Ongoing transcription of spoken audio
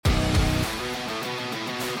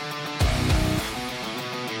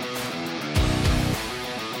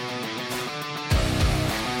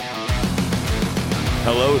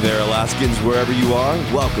Hello there, Alaskans, wherever you are.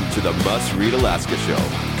 Welcome to the Must Read Alaska Show,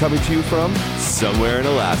 coming to you from somewhere in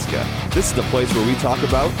Alaska. This is the place where we talk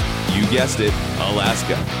about, you guessed it,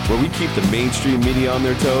 Alaska, where we keep the mainstream media on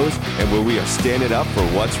their toes and where we are standing up for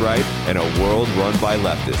what's right in a world run by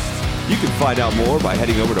leftists. You can find out more by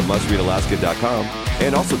heading over to mustreadalaska.com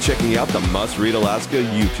and also checking out the Must Read Alaska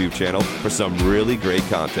YouTube channel for some really great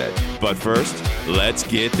content. But first, let's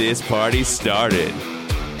get this party started.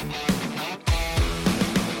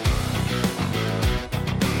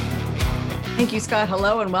 Thank you, Scott.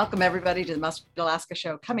 Hello and welcome everybody to the Must Read Alaska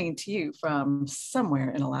Show, coming to you from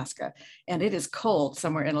somewhere in Alaska. And it is cold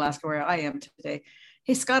somewhere in Alaska where I am today.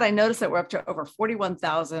 Hey, Scott, I noticed that we're up to over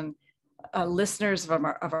 41,000 listeners of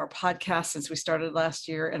our podcast since we started last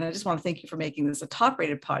year. And I just want to thank you for making this a top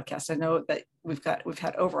rated podcast. I know that we've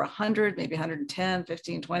had over 100, maybe 110,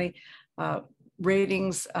 15, 20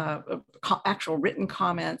 ratings, actual written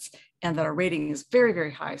comments, and that our rating is very,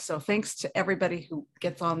 very high. So thanks to everybody who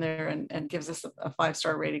gets on there and gives us a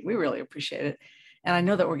 5-star rating. We really appreciate it. And I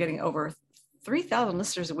know that we're getting over 3,000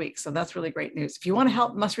 listeners a week. So that's really great news. If you want to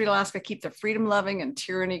help Must Read Alaska keep the freedom-loving and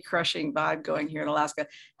tyranny-crushing vibe going here in Alaska,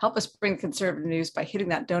 help us bring conservative news by hitting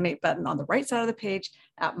that donate button on the right side of the page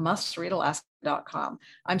at mustreadalaska.com.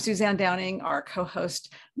 I'm Suzanne Downing. Our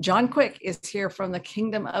co-host John Quick is here from the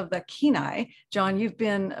Kingdom of the Kenai. John, you've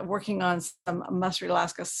been working on some Must Read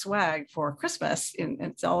Alaska swag for Christmas.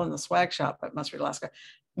 It's all in the swag shop at Must Read Alaska.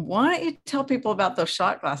 Why don't you tell people about those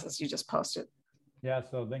shot glasses you just posted? Yeah,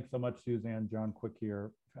 so thanks so much, Suzanne. John Quick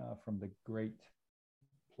here from the great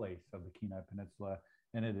place of the Kenai Peninsula.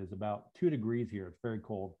 And it is about 2 degrees here. It's very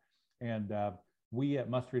cold. And we at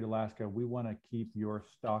Must Read Alaska, we want to keep your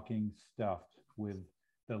stocking stuffed with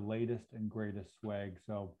the latest and greatest swag.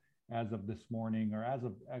 So as of this morning, or as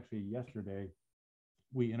of actually yesterday,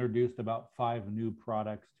 we introduced about 5 new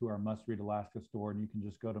products to our Must Read Alaska store. And you can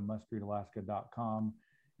just go to mustreadalaska.com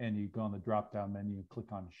and you go on the drop-down menu and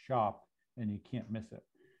click on shop, and you can't miss it.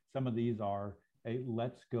 Some of these are a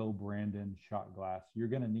Let's Go Brandon shot glass. You're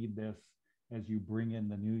going to need this as you bring in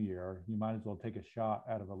the new year. You might as well take a shot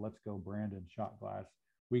out of a Let's Go Brandon shot glass.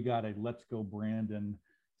 We got a Let's Go Brandon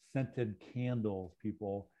scented candles,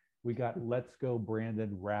 people. We got Let's Go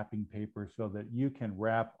Brandon wrapping paper so that you can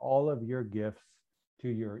wrap all of your gifts to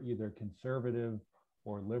your either conservative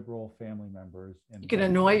or liberal family members. You can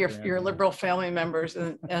annoy your liberal family members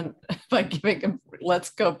and by giving them Let's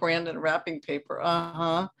Go Brandon wrapping paper.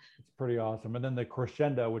 It's pretty awesome. And then the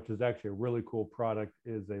Crescendo, which is actually a really cool product,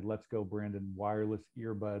 is a Let's Go Brandon wireless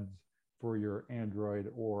earbuds for your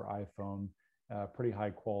Android or iPhone. Pretty high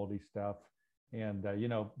quality stuff. And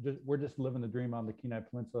we're just living the dream on the Kenai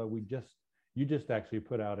Peninsula. You just actually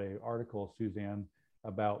put out an article, Suzanne,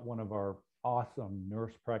 about one of our awesome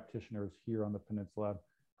nurse practitioners here on the peninsula.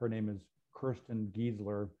 Her name is Kirsten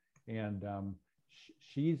Giesler, and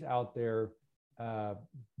she's out there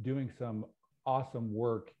doing some awesome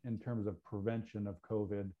work in terms of prevention of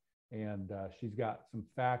COVID. And she's got some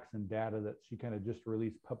facts and data that she kind of just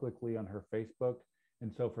released publicly on her Facebook.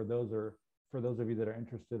 And so for those of you that are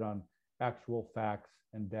interested on actual facts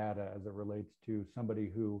and data as it relates to somebody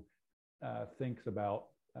who thinks about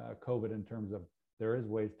COVID in terms of there is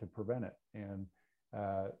ways to prevent it. And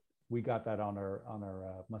we got that on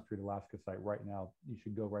our Must Read Alaska site right now. You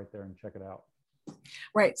should go right there and check it out.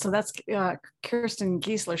 Right. So that's Kirsten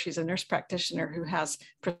Giesler. She's a nurse practitioner who has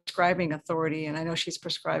prescribing authority. And I know she's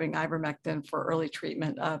prescribing ivermectin for early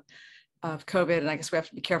treatment of COVID. And I guess we have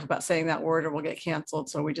to be careful about saying that word or we'll get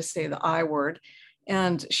canceled. So we just say the I word.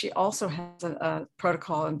 And she also has a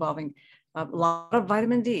protocol involving a lot of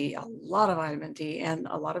vitamin D, and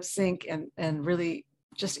a lot of zinc, and really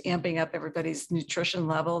just amping up everybody's nutrition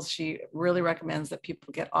levels. She really recommends that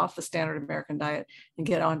people get off the standard American diet and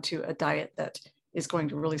get onto a diet that is going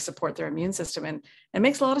to really support their immune system. And it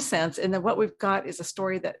makes a lot of sense. And then what we've got is a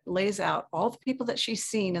story that lays out all the people that she's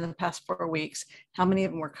seen in the past 4 weeks, how many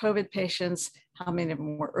of them were COVID patients, how many of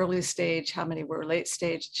them were early stage, how many were late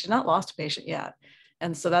stage. She's not lost a patient yet.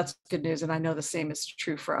 And so that's good news. And I know the same is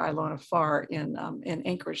true for Ilona Farr in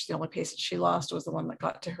Anchorage. The only patient she lost was the one that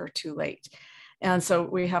got to her too late. And so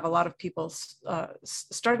we have a lot of people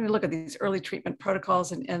starting to look at these early treatment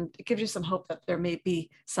protocols, and it gives you some hope that there may be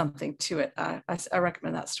something to it. I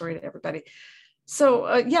recommend that story to everybody. So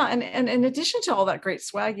and in addition to all that great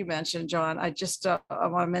swag you mentioned, John, I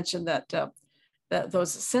want to mention that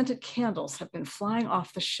those scented candles have been flying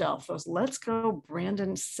off the shelf. Those Let's Go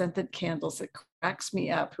Brandon scented candles that cracks me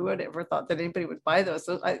up. Who would ever thought that anybody would buy those?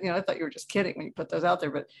 I thought you were just kidding when you put those out there,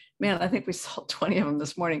 but man, I think we sold 20 of them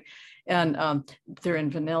this morning, and they're in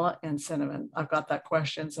vanilla and cinnamon. I've got that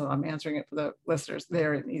question, so I'm answering it for the listeners.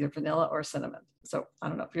 They're in either vanilla or cinnamon. So I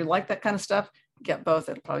don't know if you like that kind of stuff, get both.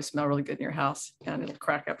 It'll probably smell really good in your house, and it'll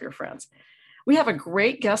crack up your friends. We have a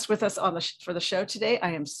great guest with us for the show today.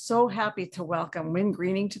 I am so happy to welcome Win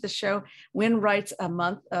Gruening to the show. Win writes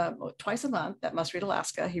twice a month at Must Read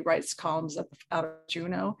Alaska. He writes columns out of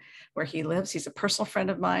Juneau, where he lives. He's a personal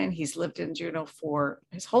friend of mine. He's lived in Juneau for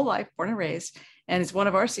his whole life, born and raised, and is one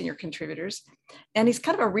of our senior contributors. And he's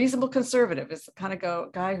kind of a reasonable conservative. It's the kind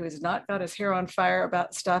of guy who has not got his hair on fire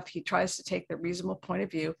about stuff. He tries to take the reasonable point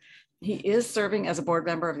of view. He is serving as a board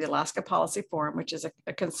member of the Alaska Policy Forum, which is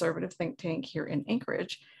a conservative think tank here in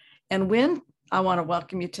Anchorage. And Win, I want to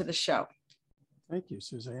welcome you to the show. Thank you,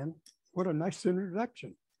 Suzanne. What a nice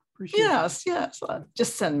introduction. Appreciate it. Yes.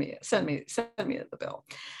 Just send me the bill.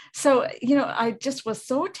 So, I just was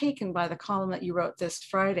so taken by the column that you wrote this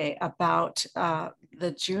Friday about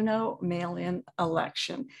the Juneau mail-in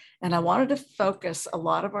election. And I wanted to focus a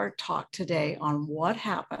lot of our talk today on what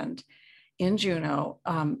happened in Juneau.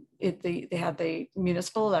 They had the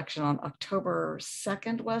municipal election on October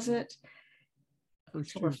 2nd, was it?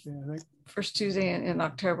 First Tuesday in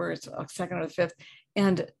October, it's 2nd or the 5th.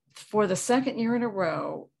 And for the second year in a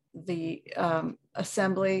row, the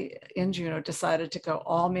assembly in Juneau decided to go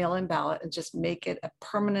all mail-in ballot and just make it a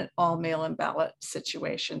permanent all mail-in ballot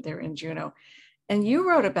situation there in Juneau. And you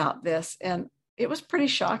wrote about this, and it was pretty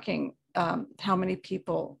shocking how many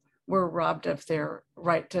people were robbed of their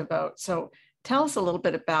right to vote. So tell us a little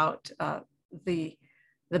bit about the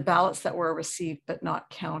ballots that were received but not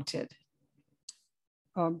counted.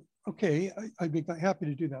 Okay, I'd be happy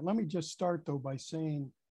to do that. Let me just start though by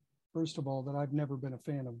saying, first of all, that I've never been a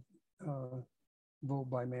fan of vote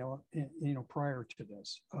by mail, prior to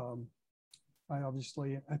this. I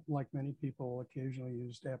obviously, like many people, occasionally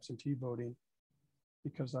used absentee voting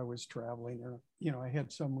because I was traveling, or, I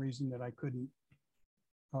had some reason that I couldn't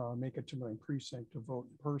make it to my precinct to vote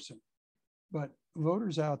in person. But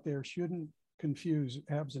voters out there shouldn't confuse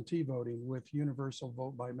absentee voting with universal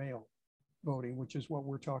vote by mail voting, which is what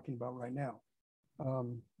we're talking about right now.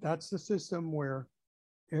 That's the system where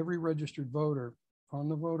every registered voter on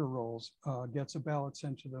the voter rolls gets a ballot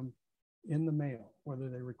sent to them in the mail, whether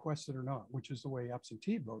they request it or not, which is the way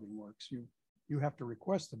absentee voting works. You have to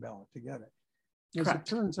request the ballot to get it. As it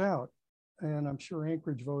turns out, and I'm sure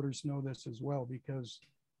Anchorage voters know this as well, because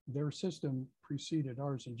their system preceded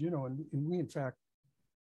ours in Juneau, and we in fact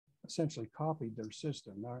essentially copied their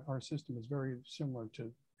system. Our system is very similar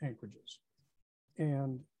to Anchorage's,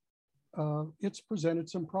 and it's presented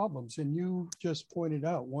some problems. And you just pointed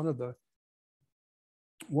out one of the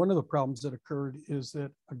problems that occurred is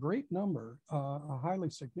that a great number, a highly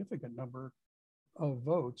significant number of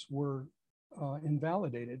votes were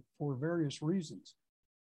invalidated for various reasons.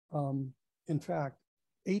 In fact,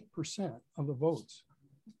 8% of the votes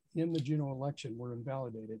in the Juneau election were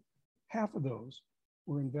invalidated. Half of those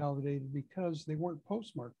were invalidated because they weren't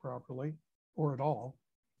postmarked properly or at all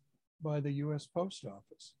by the U.S. Post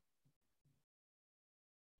Office.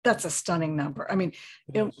 That's a stunning number. I mean,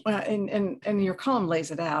 and your column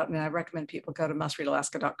lays it out, and I recommend people go to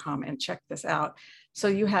mustreadalaska.com and check this out. So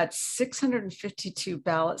you had 652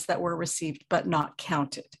 ballots that were received but not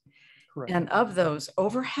counted. Correct. And of those,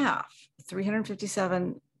 over half,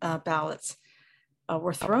 357 ballots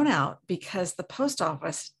were thrown out because the post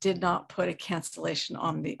office did not put a cancellation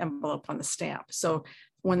on the envelope on the stamp. So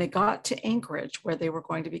when they got to Anchorage, where they were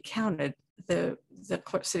going to be counted, the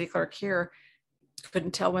city clerk here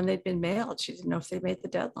couldn't tell when they'd been mailed. She didn't know if they made the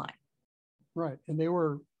deadline. Right, and they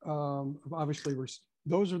were obviously,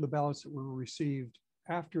 those are the ballots that were received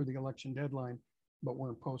after the election deadline, but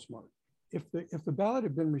weren't postmarked. If the ballot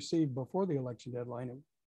had been received before the election deadline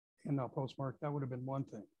and not postmarked, that would have been one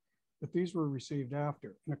thing. But these were received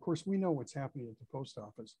after. And of course, we know what's happening at the post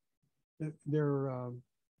office. Their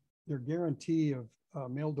guarantee of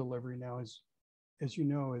mail delivery now, as you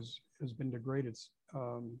know, has been degraded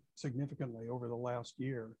significantly over the last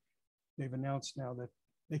year. They've announced now that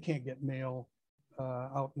they can't get mail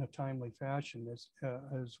out in a timely fashion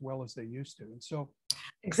as well as they used to. And so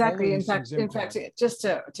exactly. In fact, just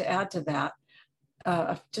to add to that,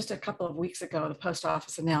 just a couple of weeks ago, the post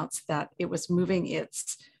office announced that it was moving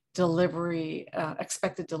its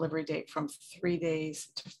expected delivery date from 3 days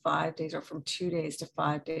to 5 days, or from 2 days to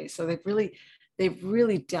 5 days. So they've really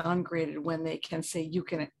downgraded when they can say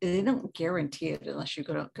they don't guarantee it unless you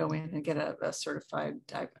go in and get a certified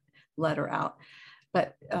type letter out,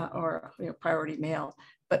 but or priority mail.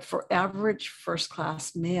 But for average first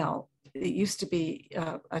class mail, it used to be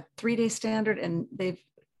a 3-day standard, and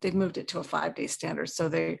they've moved it to a 5-day standard. So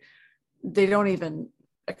they don't even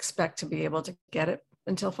expect to be able to get it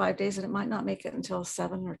until 5 days, and it might not make it until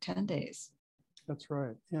 7 or 10 days. That's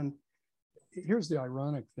right. And here's the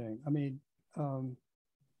ironic thing. I mean,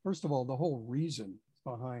 first of all, the whole reason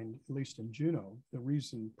behind, at least in Juneau, the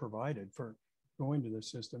reason provided for going to this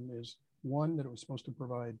system is, one, that it was supposed to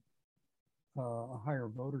provide a higher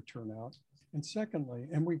voter turnout. And secondly,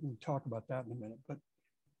 and we can talk about that in a minute, but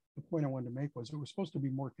the point I wanted to make was it was supposed to be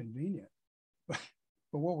more convenient.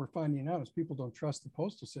 But what we're finding out is people don't trust the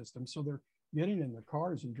postal system. So they're getting in their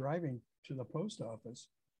cars and driving to the post office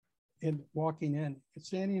and walking in,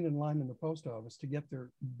 standing in line in the post office to get their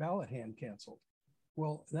ballot hand canceled.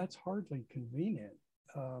 Well, that's hardly convenient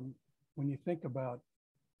when you think about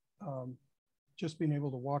just being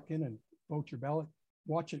able to walk in and vote your ballot,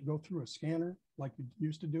 watch it go through a scanner like you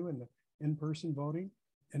used to do in the in-person voting.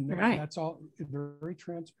 And right. That's all very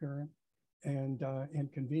transparent and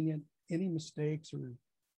convenient. Any mistakes or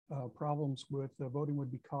problems with voting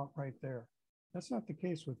would be caught right there. That's not the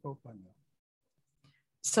case with vote by mail.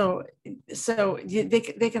 So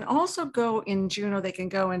they can also go in Juneau, they can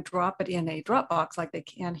go and drop it in a drop box like they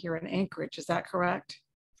can here in Anchorage. Is that correct?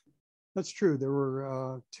 That's true. There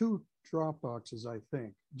were 2 drop boxes, I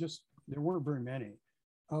think. Just, there weren't very many.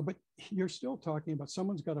 But you're still talking about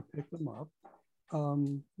someone's got to pick them up.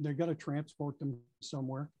 They've got to transport them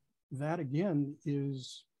somewhere. That again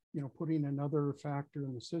is, putting another factor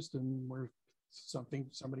in the system where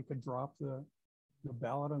somebody could drop the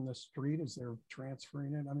ballot on the street as they're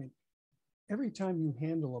transferring it. I mean, every time you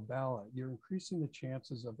handle a ballot, you're increasing the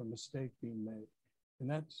chances of a mistake being made. And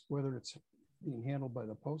that's whether it's being handled by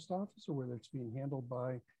the post office or whether it's being handled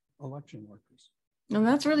by election workers. And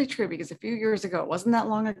that's really true, because a few years ago, it wasn't that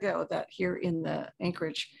long ago, that here in the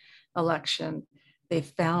Anchorage election, they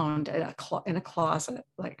found in a closet,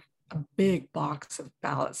 like a big box of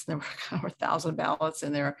ballots. There were over 1,000 ballots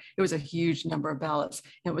in there. It was a huge number of ballots.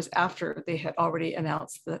 It was after they had already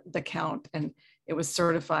announced the count and it was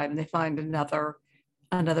certified, and they find another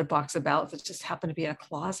box of ballots that just happened to be in a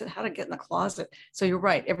closet. How to get in the closet? So you're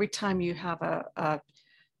right. Every time you have a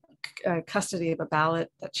custody of a ballot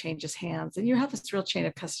that changes hands, and you have this real chain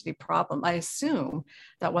of custody problem. I assume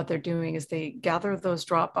that what they're doing is they gather those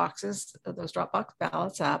drop box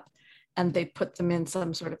ballots up, and they put them in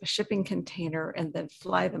some sort of a shipping container and then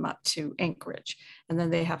fly them up to Anchorage. And then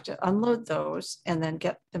they have to unload those and then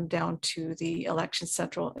get them down to the election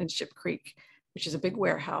central in Ship Creek, which is a big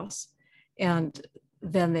warehouse. And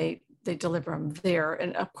then they deliver them there.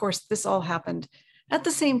 And of course, this all happened at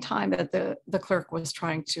the same time that the clerk was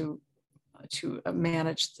trying to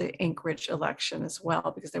manage the Anchorage election as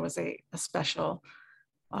well, because there was a special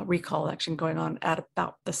recall election going on at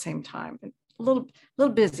about the same time. A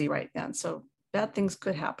little busy right then, so bad things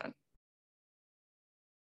could happen.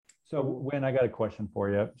 So Win, I got a question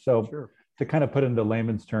for you. So Sure. To kind of put into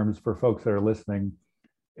layman's terms for folks that are listening,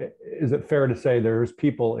 is it fair to say there's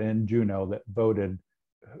people in Juneau that voted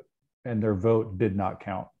and their vote did not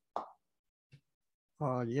count?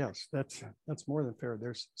 Yes, that's more than fair.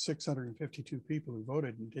 There's 652 people who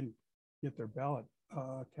voted and didn't get their ballot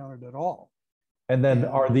counted at all. And then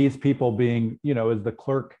are these people being, is the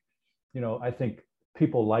clerk, I think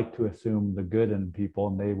people like to assume the good in people,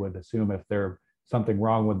 and they would assume if there's something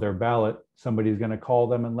wrong with their ballot, somebody's going to call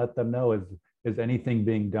them and let them know. Is anything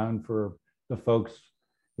being done for the folks?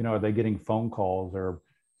 Are they getting phone calls or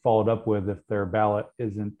followed up with if their ballot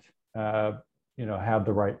isn't, have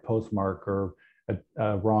the right postmark or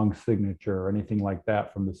a wrong signature or anything like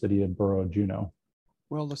that from the city and borough of Juneau?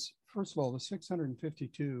 Well, first of all, the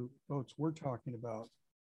 652 votes we're talking about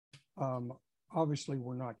obviously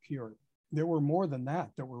were not cured. There were more than that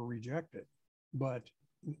were rejected, but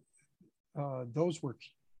those were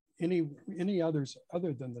any others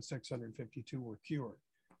other than the 652 were cured.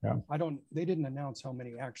 Yeah. They didn't announce how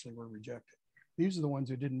many actually were rejected. These are the ones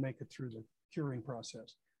who didn't make it through the curing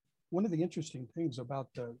process. One of the interesting things about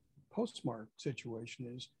the postmark situation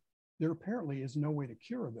is there apparently is no way to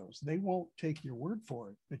cure those. They won't take your word for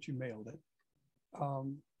it that you mailed it.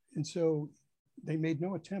 And so they made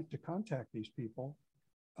no attempt to contact these people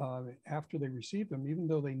after they received them, even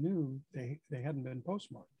though they knew they hadn't been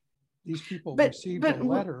postmarked. These people received a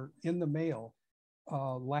letter in the mail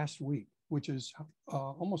last week, which is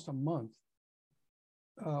almost a month,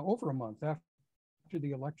 over a month after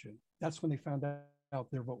the election. That's when they found out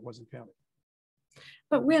their vote wasn't counted.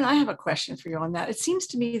 But Win, I have a question for you on that. It seems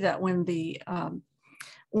to me that when the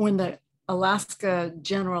Alaska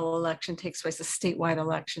general election takes place, a statewide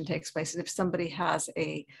election takes place, and if somebody has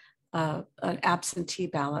an absentee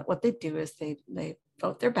ballot, what they do is they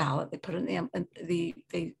vote their ballot, they put it in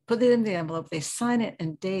they put it in the envelope, they sign it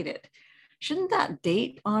and date it. Shouldn't that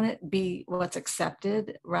date on it be what's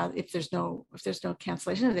accepted, rather if there's no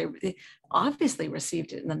cancellation? They obviously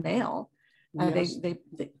received it in the mail. Yes.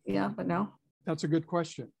 Yeah, but no. That's a good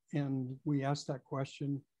question. And we asked that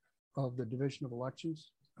question of the Division of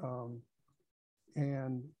Elections.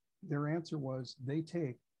 And their answer was they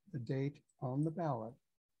take the date on the ballot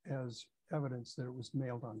as evidence that it was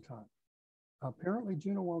mailed on time. Apparently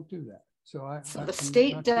Juneau won't do that. So the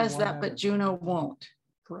state does that, but Juneau won't.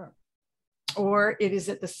 Correct. Or is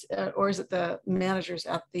it the managers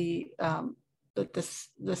at the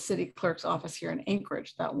city clerk's office here in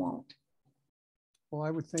Anchorage that won't? Well,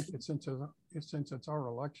 I would think that since it's our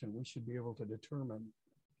election, we should be able to determine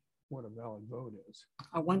what a valid vote is.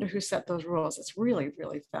 I wonder who set those rules. It's really,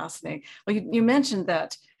 really fascinating. Well, you mentioned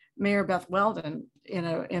that Mayor Beth Weldon in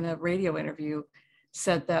a radio interview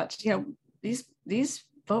said that these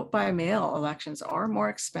vote by mail elections are more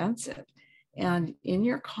expensive. And in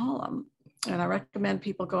your column, and I recommend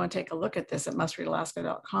people go and take a look at this at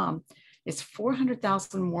mustreadalaska.com, it's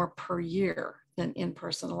 $400,000 more per year than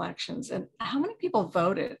in-person elections. And how many people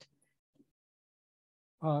voted?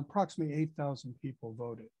 Approximately 8,000 people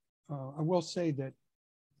voted. I will say that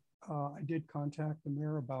I did contact the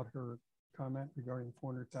mayor about her comment regarding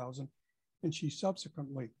 400,000, and she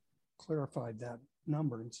subsequently clarified that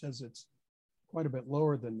number and says it's quite a bit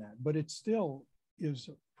lower than that, but it still is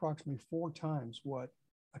approximately 4 times what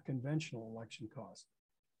a conventional election costs.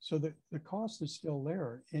 So the cost is still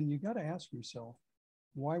there, and you got to ask yourself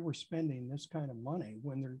why we're spending this kind of money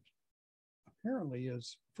when there apparently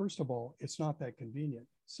is, first of all, it's not that convenient.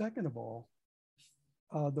 Second of all,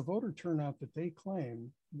 the voter turnout that they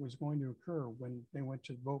claim was going to occur when they went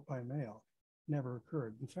to vote by mail never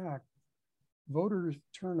occurred. In fact, voter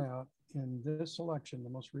turnout in this election, the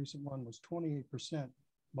most recent one, was 28%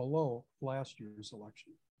 below last year's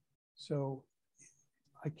election. So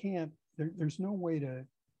I can't, there's no way to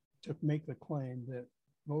make the claim that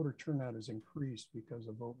voter turnout has increased because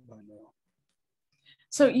of vote by mail.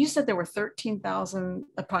 So you said there were 13,000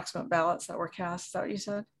 approximate ballots that were cast. Is that what you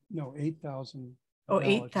said? No, 8,000. Oh,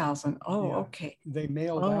 8,000. Oh, yeah. Okay. They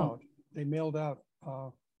mailed out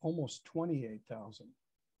almost 28,000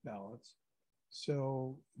 ballots.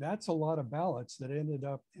 So that's a lot of ballots that ended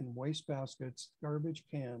up in waste baskets, garbage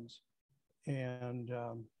cans, and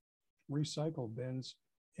recycle bins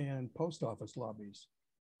and post office lobbies.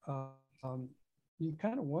 You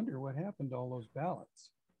kind of wonder what happened to all those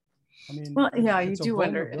ballots. I mean, well, yeah, you it's do a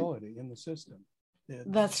wonder. vulnerability in the system.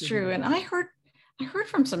 That's true. And I heard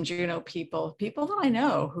from some Juneau people that I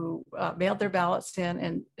know who mailed their ballots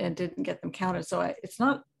in and didn't get them counted. So it's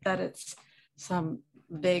not that it's some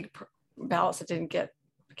big ballots that didn't get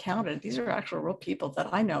counted. These are actual real people that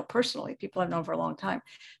I know personally, people I've known for a long time.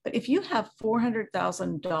 But if you have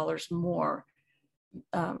 $400,000 more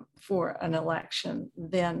for an election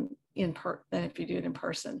than if you do it in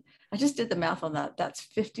person, I just did the math on that. That's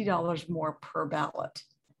 $50 more per ballot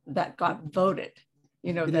that got voted.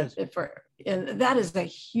 And that is a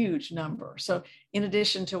huge number. So in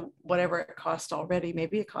addition to whatever it cost already,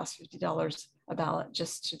 maybe it costs $50 a ballot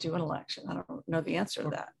just to do an election. I don't know the answer to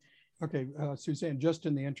that. Okay, Suzanne, just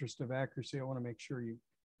in the interest of accuracy, I want to make sure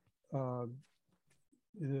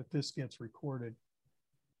that this gets recorded.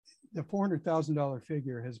 The $400,000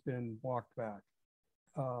 figure has been walked back.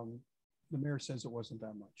 The mayor says it wasn't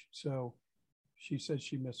that much. So she says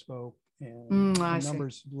she misspoke, and the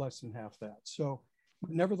number's less than half that. So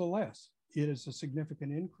nevertheless, it is a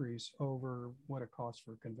significant increase over what it costs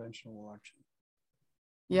for a conventional election.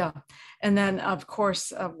 Yeah. And then, of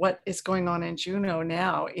course, what is going on in Juneau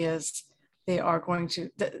now is they're going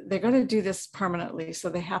to do this permanently. So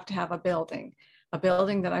they have to have a building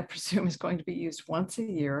that I presume is going to be used once a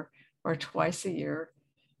year or twice a year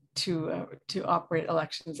to operate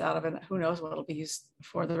elections out of. And who knows what it'll be used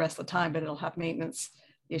for the rest of the time, but it'll have maintenance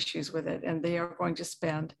issues with it. And they are going to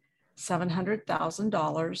spend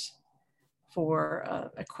 $700,000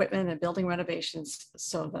 for equipment and building renovations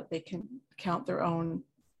so that they can count their own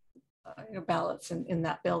ballots in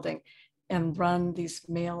that building and run these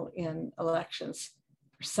mail-in elections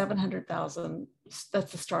for $700,000.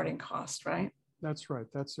 That's the starting cost, right? That's right.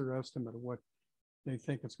 That's their estimate of what they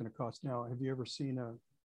think it's going to cost. Now, have you ever seen a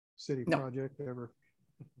city project ever,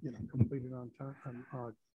 completed on time?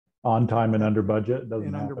 On time and under budget?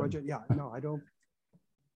 Doesn't happen. Under budget? Yeah. No, I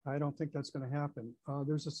don't think that's going to happen.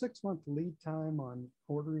 There's a 6-month lead time on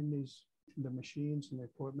ordering the machines and the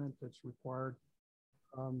equipment that's required.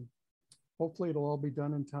 Hopefully it'll all be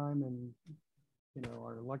done in time, and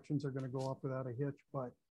our elections are going to go off without a hitch.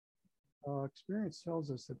 But experience tells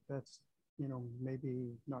us that that's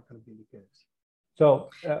maybe not going to be the case. So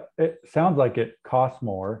it sounds like it costs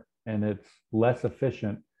more and it's less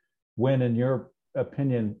efficient. When, in your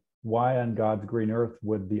opinion, why on God's green earth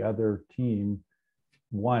would the other team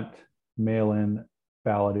want mail-in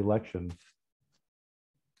ballot elections?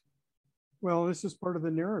 Well, this is part of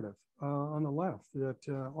the narrative on the left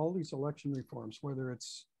that all these election reforms, whether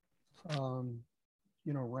it's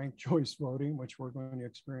ranked choice voting, which we're going to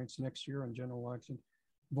experience next year in general election,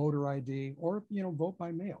 voter ID, or vote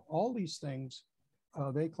by mail, all these things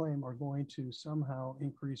they claim are going to somehow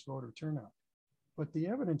increase voter turnout. But the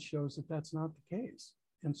evidence shows that that's not the case.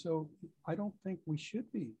 And so I don't think we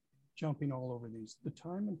should be jumping all over these. The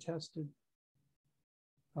time and tested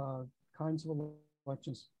kinds of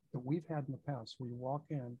elections that we've had in the past, where you walk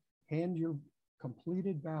in, hand your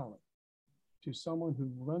completed ballot to someone who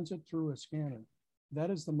runs it through a scanner, that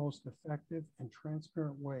is the most effective and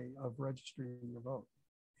transparent way of registering your vote.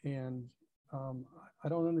 And I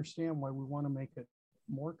don't understand why we want to make it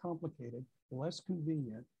more complicated, less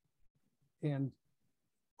convenient, and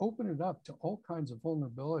open it up to all kinds of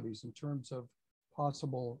vulnerabilities in terms of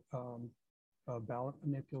possible ballot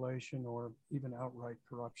manipulation or even outright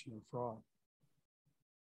corruption or fraud.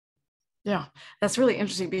 Yeah, that's really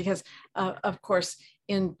interesting because, of course,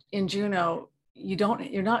 in Juneau,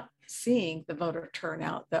 you're not seeing the voter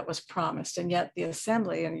turnout that was promised, and yet the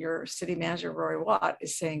Assembly and your city manager Rory Watt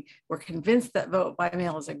is saying we're convinced that vote by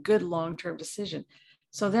mail is a good long-term decision.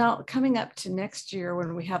 So now, coming up to next year,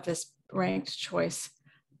 when we have this ranked choice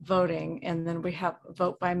voting, and then we have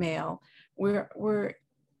vote by mail, we're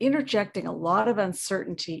interjecting a lot of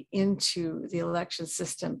uncertainty into the election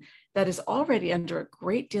system that is already under a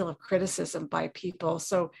great deal of criticism by people.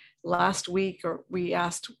 So last week, we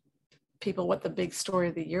asked people what the big story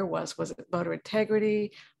of the year was. Was it voter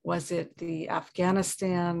integrity? Was it the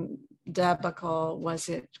Afghanistan debacle? Was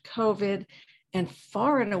it COVID? And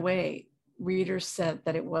far and away, readers said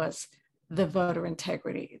that it was the voter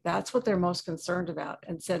integrity. That's what they're most concerned about.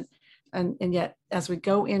 And yet, as we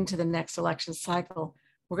go into the next election cycle,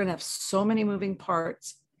 we're going to have so many moving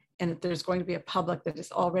parts, and there's going to be a public that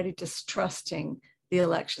is already distrusting the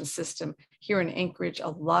election system. Here in Anchorage, a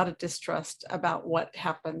lot of distrust about what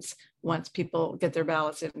happens once people get their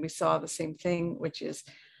ballots in. We saw the same thing, which is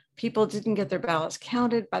people didn't get their ballots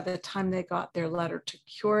counted by the time they got their letter to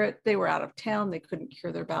cure it. They were out of town. They couldn't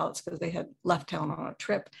cure their ballots because they had left town on a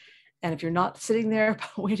trip. And if you're not sitting there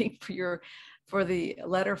waiting for the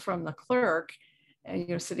letter from the clerk, and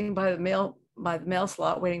you're sitting by the mail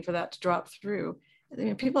slot waiting for that to drop through,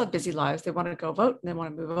 people have busy lives. They want to go vote and they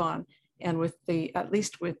want to move on. And at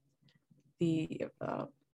least with the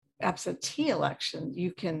absentee election,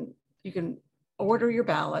 you can order your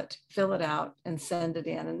ballot, fill it out, and send it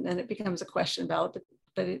in, and then it becomes a question ballot.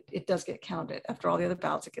 But it does get counted. After all the other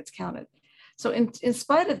ballots, it gets counted. So in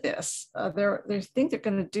spite of this, they think they're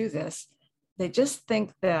going to do this. They just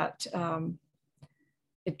think that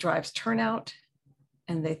it drives turnout,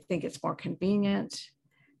 and they think it's more convenient.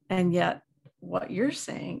 And yet, what you're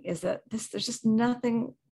saying is that there's just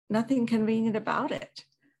nothing convenient about it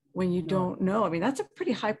when you don't know. I mean, that's a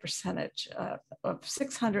pretty high percentage of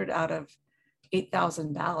 600 out of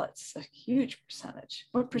 8,000 ballots, a huge percentage.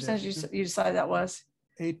 What percentage you decided that was?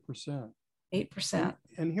 8%. 8%.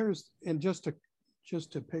 And just to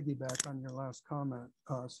piggyback on your last comment,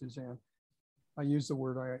 Suzanne, I use the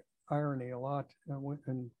word irony a lot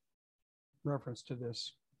in reference to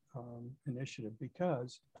this initiative,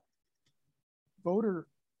 because voter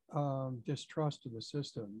distrust of the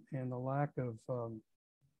system and the lack of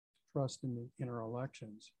trust in our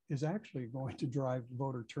elections is actually going to drive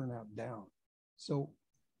voter turnout down. So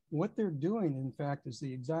what they're doing, in fact, is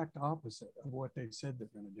the exact opposite of what they said they're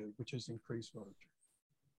going to do, which is increase voter turnout.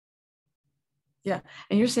 Yeah,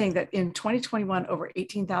 and you're saying that in 2021, over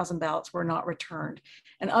 18,000 ballots were not returned.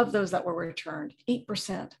 And of those that were returned,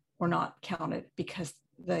 8% were not counted because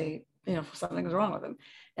something was wrong with them.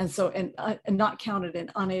 And so, and not counted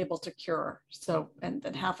and unable to cure. So, and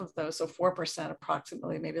then half of those, so 4%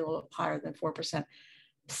 approximately, maybe a little higher than 4%,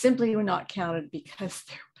 simply were not counted because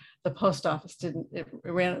the post office it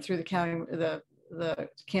ran it through the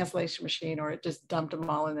cancellation machine, or it just dumped them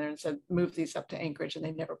all in there and said, move these up to Anchorage, and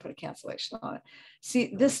they never put a cancellation on it.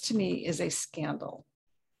 See, this to me is a scandal.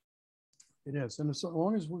 It is. And as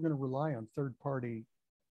long as we're going to rely on third parties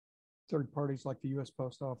like the U.S.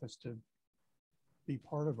 Post Office to be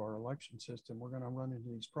part of our election system, we're going to run into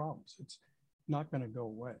these problems. It's not going to go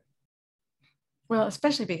away. Well,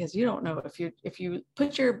 especially because you don't know if you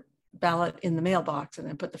put your ballot in the mailbox and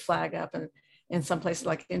then put the flag up, and in some places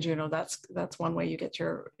like in Juneau, that's one way you get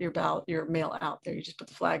your ballot, your mail out there. You just put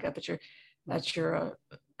the flag up at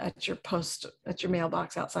at your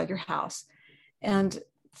mailbox outside your house. And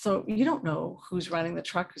so you don't know who's running the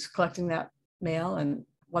truck, who's collecting that mail, and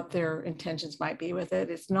what their intentions might be with it.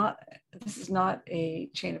 This is not a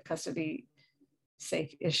chain of custody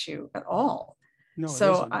safe issue at all. No,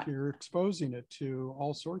 so it isn't. You're exposing it to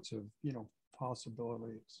all sorts of,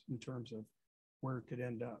 possibilities in terms of where it could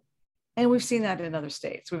end up. And we've seen that in other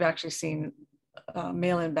states. We've actually seen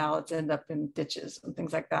mail-in ballots end up in ditches and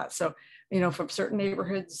things like that. So, from certain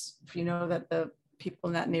neighborhoods, if you know that the people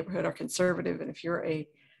in that neighborhood are conservative, and if you're a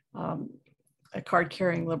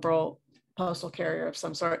card-carrying liberal postal carrier of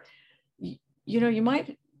some sort, you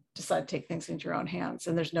might decide to take things into your own hands,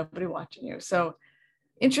 and there's nobody watching you. So,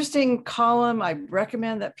 interesting column. I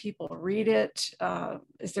recommend that people read it.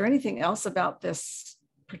 Is there anything else about this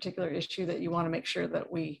particular issue that you want to make sure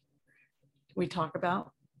that we talk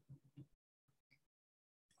about?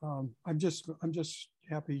 I'm just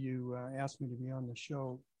happy you asked me to be on the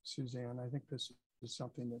show, Suzanne. I think this is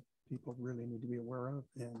something that people really need to be aware of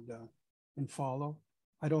and follow.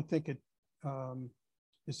 I don't think it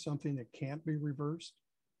is something that can't be reversed.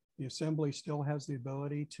 The Assembly still has the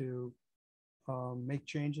ability to make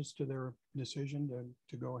changes to their decision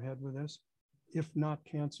to go ahead with this. If not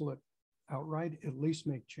cancel it outright, at least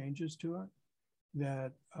make changes to it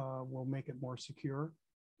that will make it more secure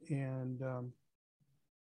and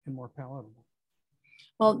more palatable.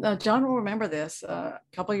 Well, John will remember this. A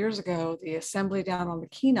couple of years ago, the Assembly down on the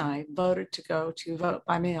Kenai voted to go to vote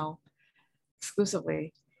by mail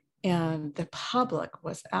exclusively, and the public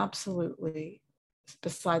was absolutely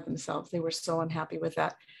beside themselves. They were so unhappy with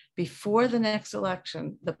that. Before the next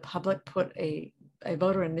election, the public put a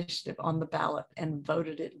voter initiative on the ballot and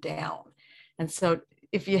voted it down. And so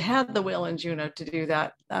if you had the will in Juneau to do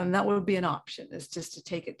that, that would be an option, is just to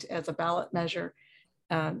take it as a ballot measure,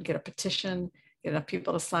 get a petition, get enough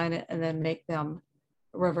people to sign it, and then make them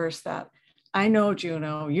reverse that. I know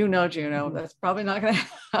Juneau, Juneau, that's probably not going to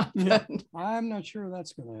happen. Yeah, I'm not sure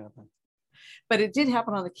that's going to happen. But it did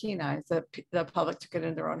happen on the Kenai. The public took it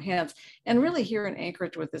in their own hands. And really here in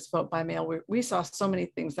Anchorage with this vote by mail, we saw so many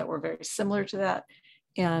things that were very similar to that.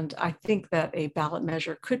 And I think that a ballot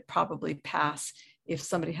measure could probably pass if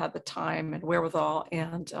somebody had the time and wherewithal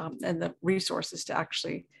and the resources to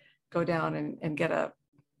actually go down and get a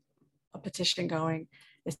petition going.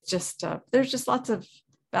 It's just, there's just lots of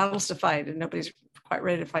battles to fight, and nobody's quite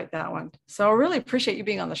ready to fight that one. So I really appreciate you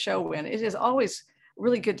being on the show, Win. It is always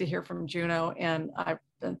really good to hear from Juneau, and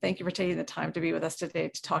thank you for taking the time to be with us today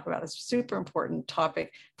to talk about this super important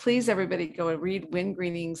topic. Please, everybody, go and read Win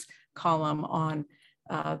Gruening's column on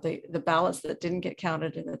the ballots that didn't get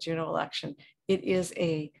counted in the Juneau election. It is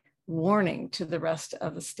a warning to the rest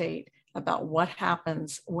of the state about what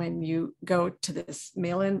happens when you go to this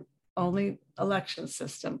mail-in only election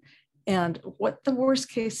system and what the worst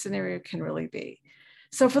case scenario can really be.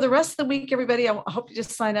 So for the rest of the week, everybody, I hope you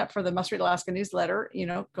just sign up for the Must Read Alaska newsletter.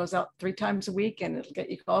 It goes out 3 times a week, and it'll get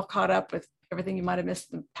you all caught up with everything you might have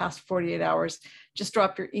missed in the past 48 hours. Just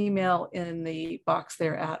drop your email in the box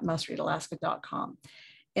there at mustreadalaska.com.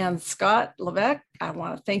 And Scott Levesque, I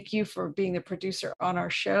want to thank you for being the producer on our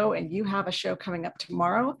show. And you have a show coming up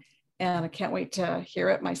tomorrow, and I can't wait to hear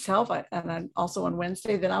it myself. And I'm also on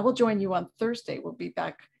Wednesday. Then I will join you on Thursday. We'll be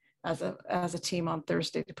back as a team on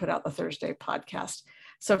Thursday to put out the Thursday podcast.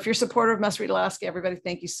 So if you're a supporter of Must Read Alaska, everybody,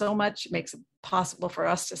 thank you so much. It makes it possible for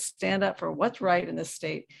us to stand up for what's right in this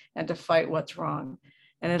state and to fight what's wrong.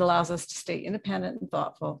 And it allows us to stay independent and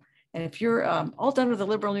thoughtful. And if you're all done with the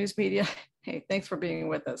liberal news media, hey, thanks for being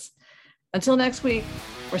with us. Until next week,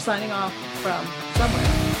 we're signing off from somewhere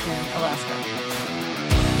in Alaska.